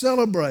to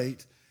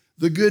celebrate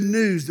the good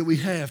news that we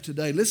have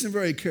today. Listen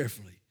very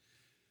carefully.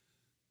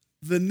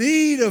 The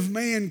need of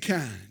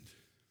mankind.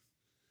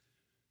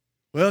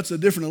 Well, it's a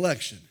different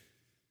election.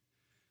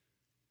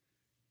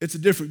 It's a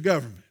different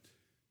government.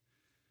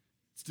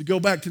 It's to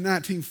go back to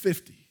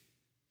 1950.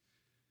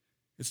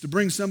 It's to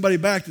bring somebody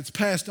back that's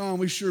passed on.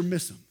 We sure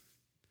miss them.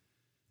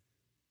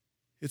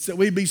 It's that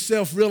we be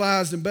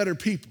self-realized and better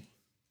people.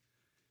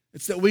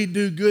 It's that we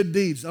do good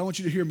deeds. I want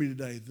you to hear me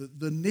today.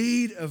 The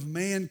need of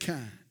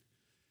mankind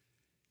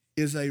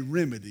is a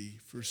remedy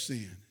for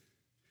sin.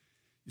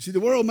 You see, the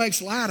world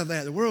makes light of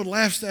that. The world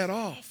laughs that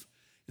off.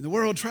 And the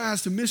world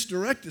tries to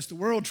misdirect us. The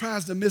world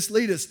tries to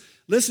mislead us.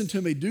 Listen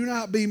to me. Do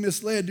not be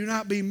misled. Do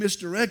not be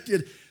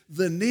misdirected.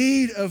 The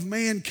need of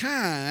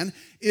mankind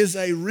is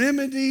a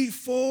remedy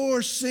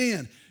for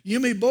sin. You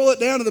may boil it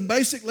down to the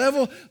basic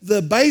level.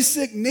 The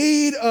basic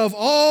need of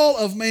all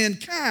of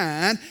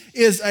mankind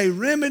is a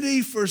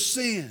remedy for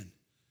sin.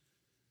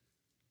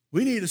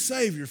 We need a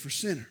Savior for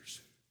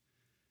sinners.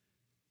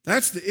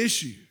 That's the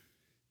issue.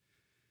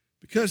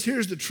 Because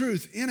here's the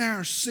truth. In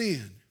our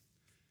sin,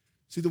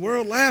 see, the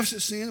world laughs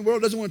at sin. The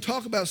world doesn't want to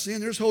talk about sin.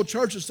 There's whole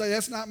churches say,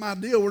 that's not my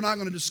deal. We're not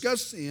going to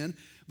discuss sin.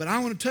 But I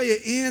want to tell you,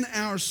 in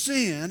our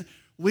sin,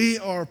 we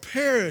are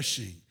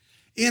perishing.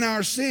 In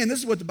our sin, this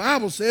is what the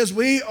Bible says,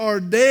 we are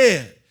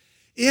dead.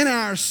 In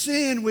our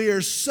sin, we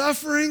are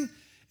suffering,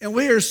 and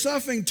we are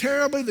suffering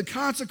terribly the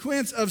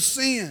consequence of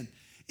sin.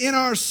 In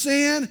our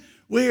sin,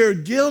 we are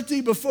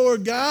guilty before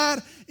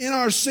God. In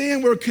our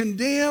sin, we're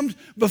condemned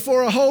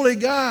before a holy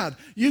God.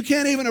 You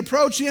can't even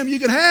approach him. You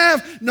can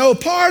have no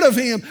part of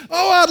him.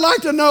 Oh, I'd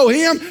like to know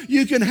him.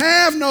 You can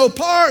have no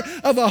part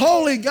of a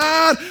holy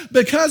God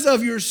because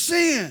of your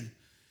sin.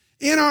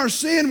 In our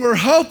sin, we're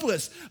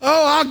hopeless.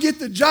 Oh, I'll get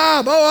the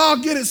job. Oh,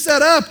 I'll get it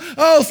set up.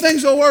 Oh,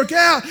 things will work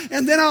out,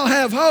 and then I'll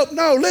have hope.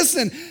 No,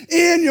 listen,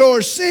 in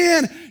your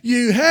sin,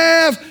 you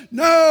have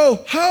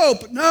no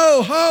hope.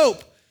 No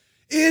hope.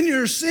 In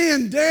your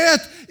sin,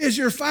 death is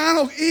your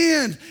final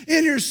end.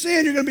 In your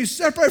sin, you're going to be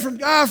separated from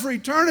God for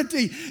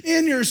eternity.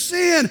 In your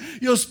sin,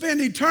 you'll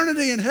spend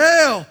eternity in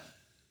hell.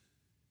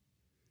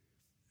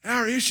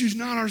 Our issue is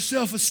not our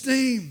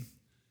self-esteem.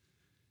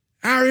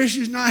 Our issue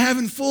is not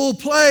having full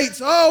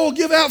plates. Oh, we'll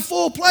give out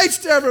full plates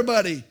to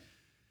everybody.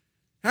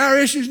 Our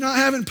issue is not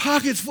having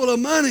pockets full of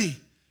money.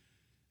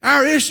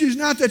 Our issue is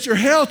not that your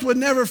health would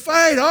never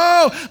fade.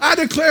 Oh, I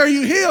declare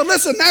you healed.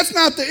 Listen, that's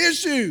not the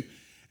issue.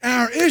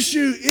 Our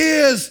issue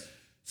is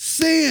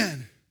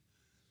sin.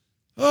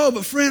 Oh,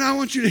 but friend, I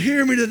want you to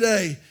hear me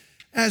today.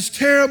 As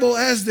terrible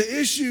as the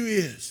issue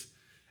is,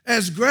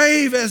 as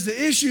grave as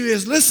the issue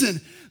is,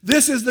 listen,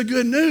 this is the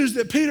good news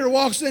that Peter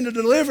walks in to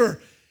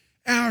deliver.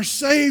 Our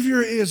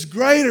Savior is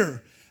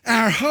greater.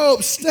 Our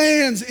hope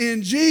stands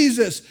in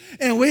Jesus,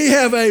 and we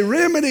have a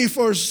remedy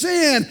for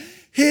sin.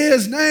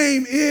 His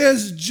name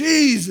is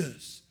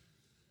Jesus.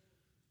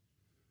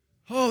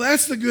 Oh,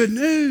 that's the good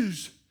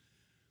news.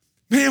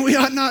 Man, we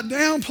ought not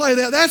downplay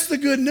that. That's the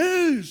good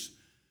news.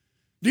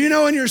 Do you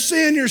know in your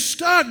sin you're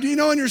stuck? Do you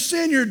know in your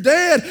sin you're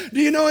dead? Do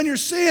you know in your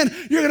sin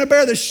you're going to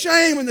bear the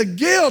shame and the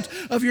guilt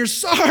of your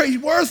sorry,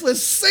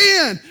 worthless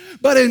sin?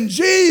 But in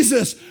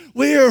Jesus,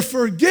 we are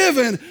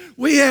forgiven.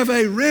 We have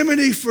a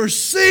remedy for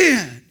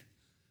sin.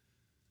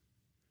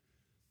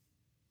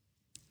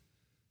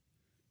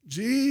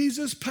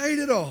 Jesus paid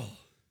it all.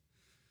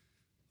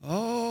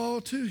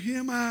 All to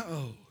him I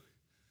owe.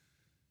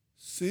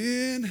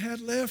 Sin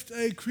had left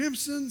a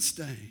crimson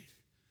stain.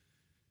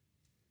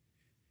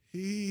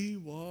 He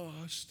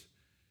washed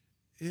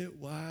it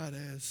white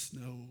as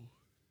snow.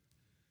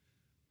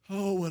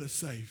 Oh, what a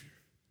Savior.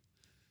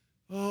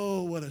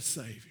 Oh, what a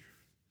Savior.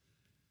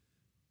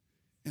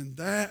 And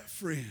that,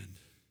 friend,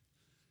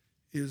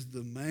 is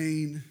the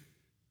main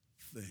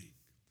thing.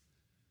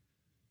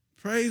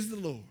 Praise the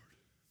Lord.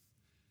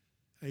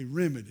 A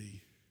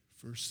remedy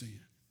for sin.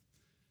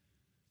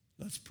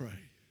 Let's pray.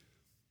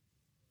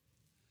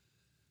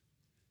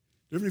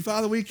 Heavenly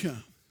Father, we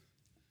come.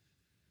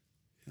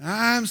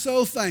 I'm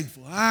so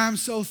thankful. I'm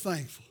so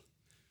thankful.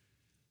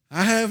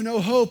 I have no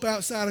hope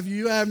outside of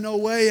you. I have no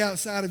way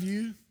outside of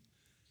you.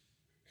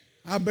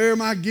 I bear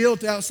my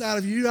guilt outside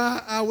of you.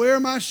 I wear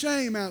my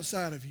shame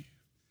outside of you.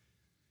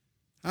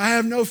 I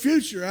have no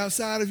future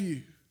outside of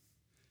you.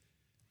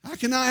 I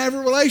cannot have a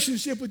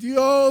relationship with you.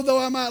 Although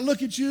I might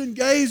look at you and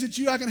gaze at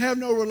you, I can have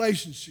no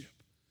relationship.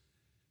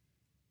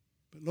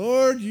 But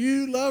Lord,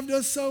 you loved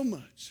us so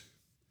much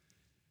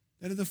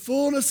that in the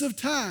fullness of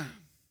time,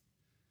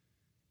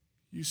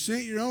 you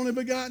sent your only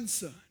begotten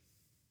Son.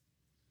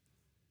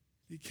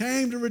 He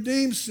came to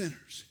redeem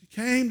sinners. He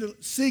came to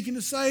seek and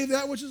to save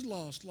that which is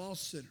lost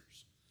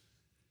sinners.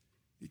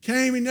 He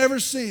came, he never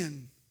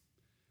sinned.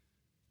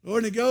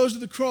 Lord, and he goes to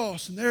the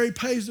cross, and there he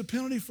pays the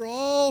penalty for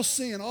all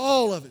sin.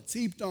 All of it's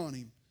heaped on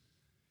him.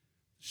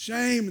 The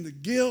shame and the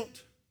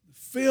guilt, the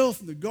filth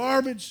and the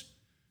garbage,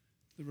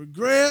 the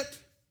regret,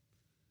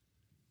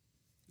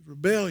 the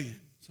rebellion.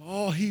 It's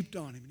all heaped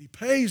on him, and he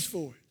pays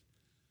for it.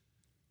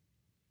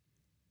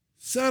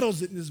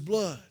 Settles it in his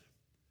blood.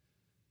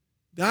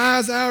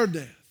 Dies our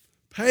death.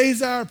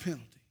 Pays our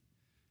penalty.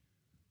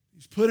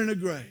 He's put in a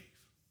grave.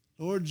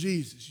 Lord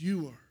Jesus, you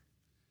were.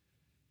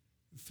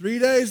 3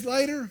 days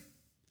later,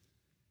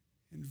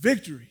 in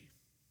victory,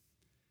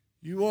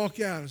 you walk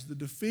out as the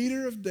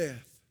defeater of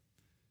death,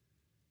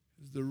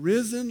 as the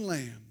risen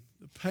Lamb,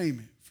 the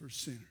payment for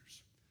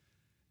sinners.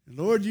 And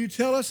Lord, you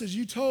tell us, as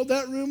you told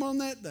that room on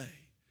that day,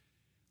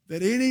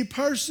 that any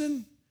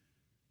person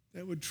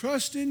that would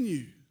trust in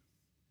you,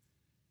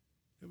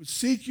 that would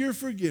seek your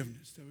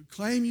forgiveness, that would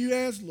claim you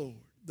as Lord,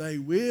 they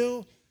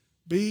will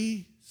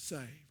be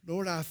saved.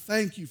 Lord, I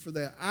thank you for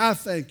that. I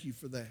thank you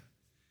for that.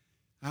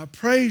 I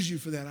praise you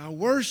for that. I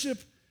worship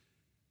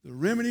the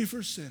remedy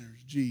for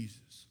sinners,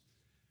 Jesus.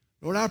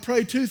 Lord, I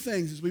pray two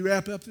things as we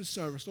wrap up this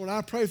service. Lord,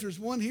 I pray if there's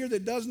one here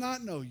that does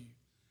not know you.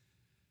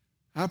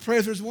 I pray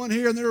if there's one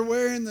here and they're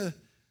wearing the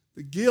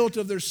guilt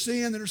of their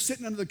sin, that are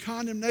sitting under the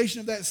condemnation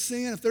of that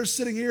sin, if they're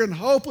sitting here in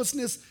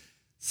hopelessness,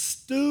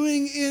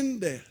 stewing in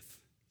death.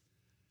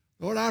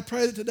 Lord, I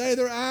pray that today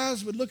their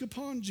eyes would look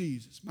upon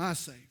Jesus, my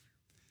Savior.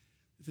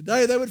 That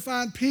today they would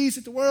find peace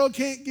that the world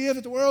can't give,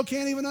 that the world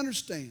can't even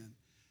understand.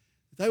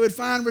 That they would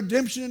find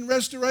redemption and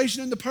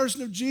restoration in the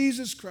person of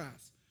Jesus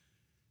Christ.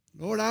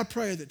 Lord, I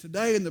pray that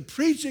today in the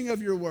preaching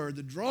of your word,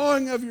 the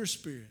drawing of your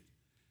Spirit,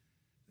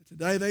 that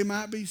today they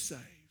might be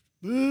saved.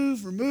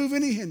 Remove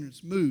any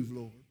hindrance. Move,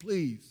 Lord,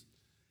 please.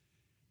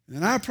 And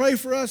then I pray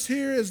for us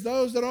here as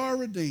those that are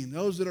redeemed,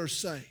 those that are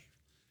saved.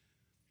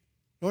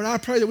 Lord, I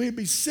pray that we would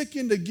be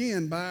sickened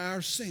again by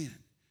our sin.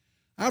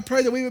 I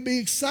pray that we would be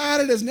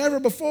excited as never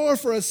before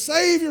for a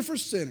Savior for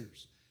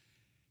sinners.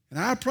 And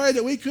I pray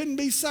that we couldn't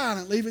be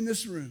silent leaving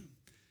this room,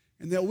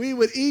 and that we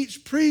would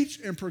each preach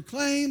and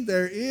proclaim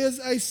there is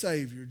a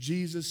Savior,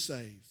 Jesus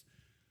saves.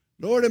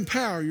 Lord,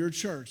 empower your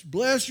church.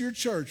 Bless your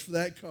church for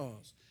that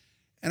cause.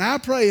 And I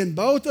pray in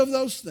both of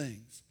those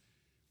things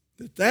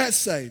that that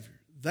Savior,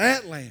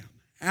 that Lamb,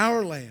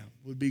 our Lamb,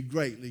 would be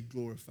greatly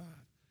glorified.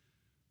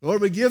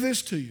 Lord, we give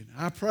this to you.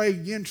 I pray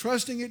again,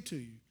 trusting it to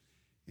you.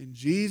 In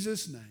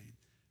Jesus' name,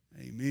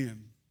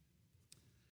 amen.